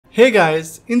Hey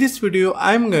guys, in this video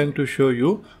I am going to show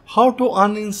you how to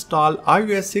uninstall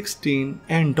iOS 16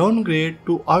 and downgrade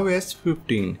to iOS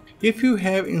 15. If you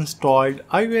have installed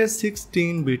iOS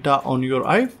 16 beta on your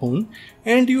iPhone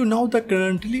and you know the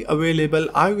currently available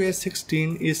iOS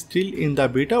 16 is still in the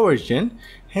beta version,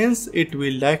 hence it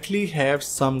will likely have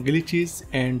some glitches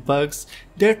and bugs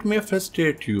that may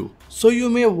frustrate you. So you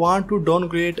may want to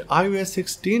downgrade iOS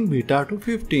 16 beta to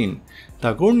 15.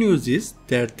 The good news is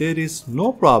that there is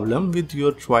no problem with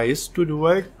your choice to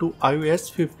revert to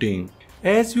iOS 15.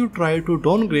 As you try to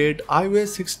downgrade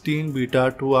iOS 16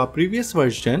 beta to a previous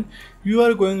version, you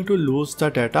are going to lose the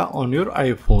data on your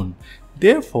iPhone.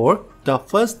 Therefore, the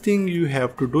first thing you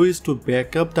have to do is to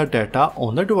back up the data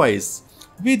on the device.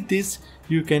 With this,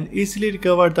 you can easily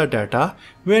recover the data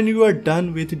when you are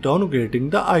done with downgrading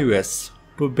the iOS.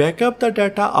 To back up the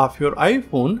data of your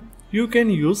iPhone, you can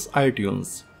use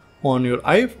iTunes. On your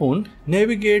iPhone,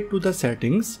 navigate to the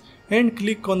settings and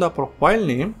click on the profile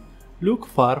name. Look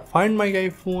for Find My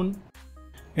iPhone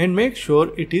and make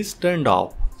sure it is turned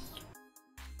off.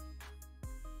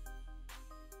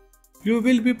 You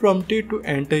will be prompted to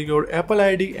enter your Apple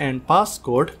ID and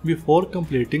passcode before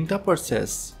completing the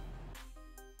process.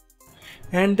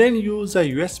 And then use a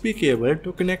USB cable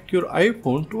to connect your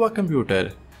iPhone to a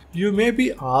computer. You may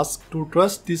be asked to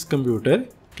trust this computer.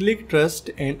 Click Trust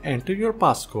and enter your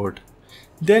passcode.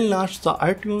 Then launch the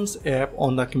iTunes app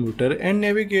on the computer and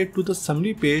navigate to the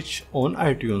summary page on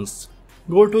iTunes.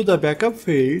 Go to the backup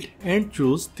field and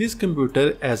choose this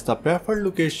computer as the preferred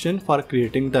location for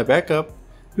creating the backup.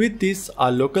 With this, a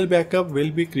local backup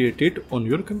will be created on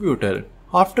your computer.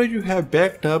 After you have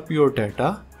backed up your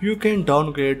data, you can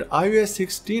downgrade iOS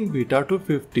 16 beta to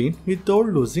 15 without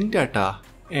losing data.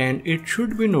 And it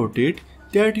should be noted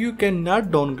that you cannot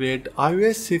downgrade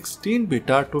iOS 16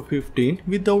 beta to 15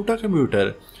 without a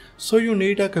computer. So you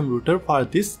need a computer for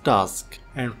this task.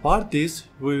 And for this,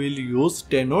 we will use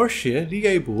Tenorshare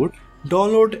ReiBoot.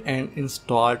 Download and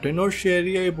install Tenorshare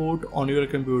ReiBoot on your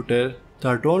computer.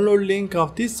 The download link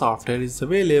of this software is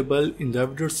available in the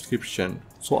video description.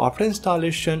 So after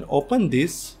installation, open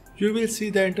this. You will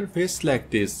see the interface like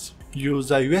this.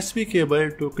 Use a USB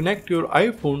cable to connect your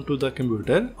iPhone to the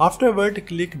computer. Afterward,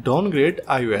 click Downgrade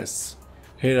iOS.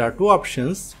 Here are two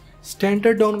options: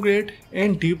 Standard Downgrade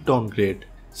and Deep Downgrade.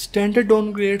 Standard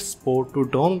Downgrade support to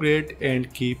downgrade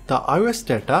and keep the iOS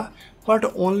data, but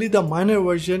only the minor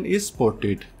version is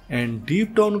supported. And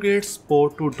Deep Downgrade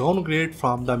support to downgrade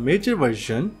from the major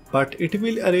version, but it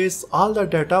will erase all the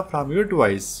data from your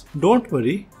device. Don't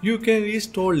worry, you can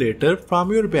restore later from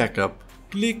your backup.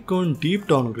 Click on Deep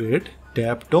Downgrade,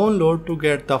 tap Download to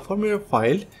get the firmware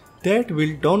file that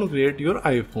will downgrade your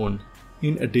iPhone.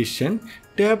 In addition,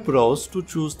 tap Browse to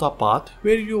choose the path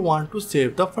where you want to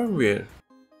save the firmware.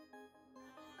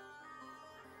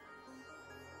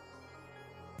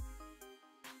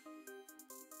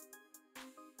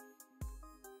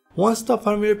 Once the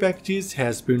firmware package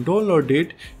has been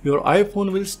downloaded, your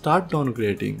iPhone will start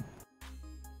downgrading.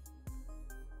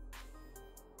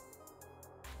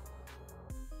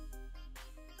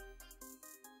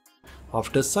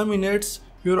 After some minutes,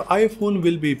 your iPhone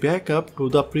will be back up to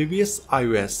the previous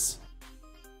iOS.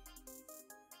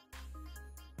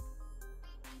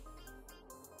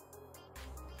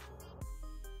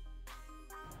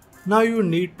 Now you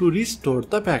need to restore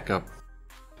the backup.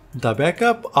 The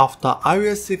backup of the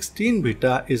iOS 16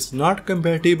 beta is not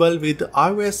compatible with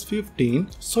iOS 15,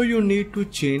 so you need to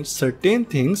change certain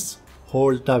things.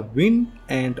 Hold the Win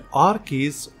and R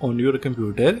keys on your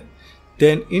computer.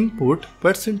 Then input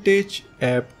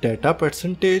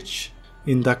 %app_data%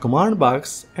 in the command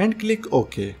box and click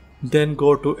OK. Then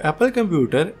go to Apple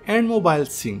Computer and Mobile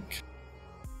Sync.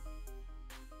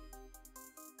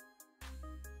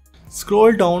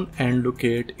 Scroll down and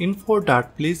locate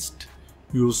info.plist.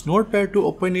 Use Notepad to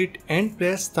open it and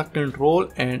press the Ctrl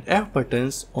and F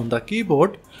buttons on the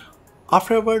keyboard.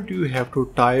 Afterward, you have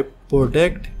to type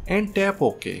Product and tap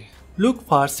OK. Look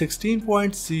for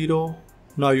 16.0.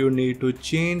 Now you need to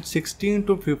change 16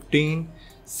 to 15,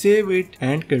 save it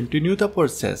and continue the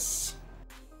process.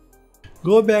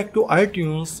 Go back to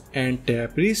iTunes and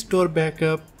tap Restore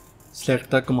Backup.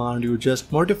 Select the command you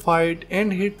just modified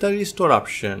and hit the Restore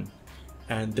option.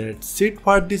 And that's it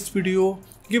for this video.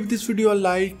 Give this video a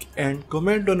like and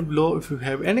comment down below if you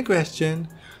have any question.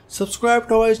 Subscribe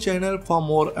to our channel for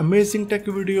more amazing tech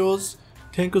videos.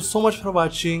 Thank you so much for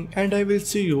watching and I will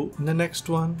see you in the next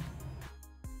one.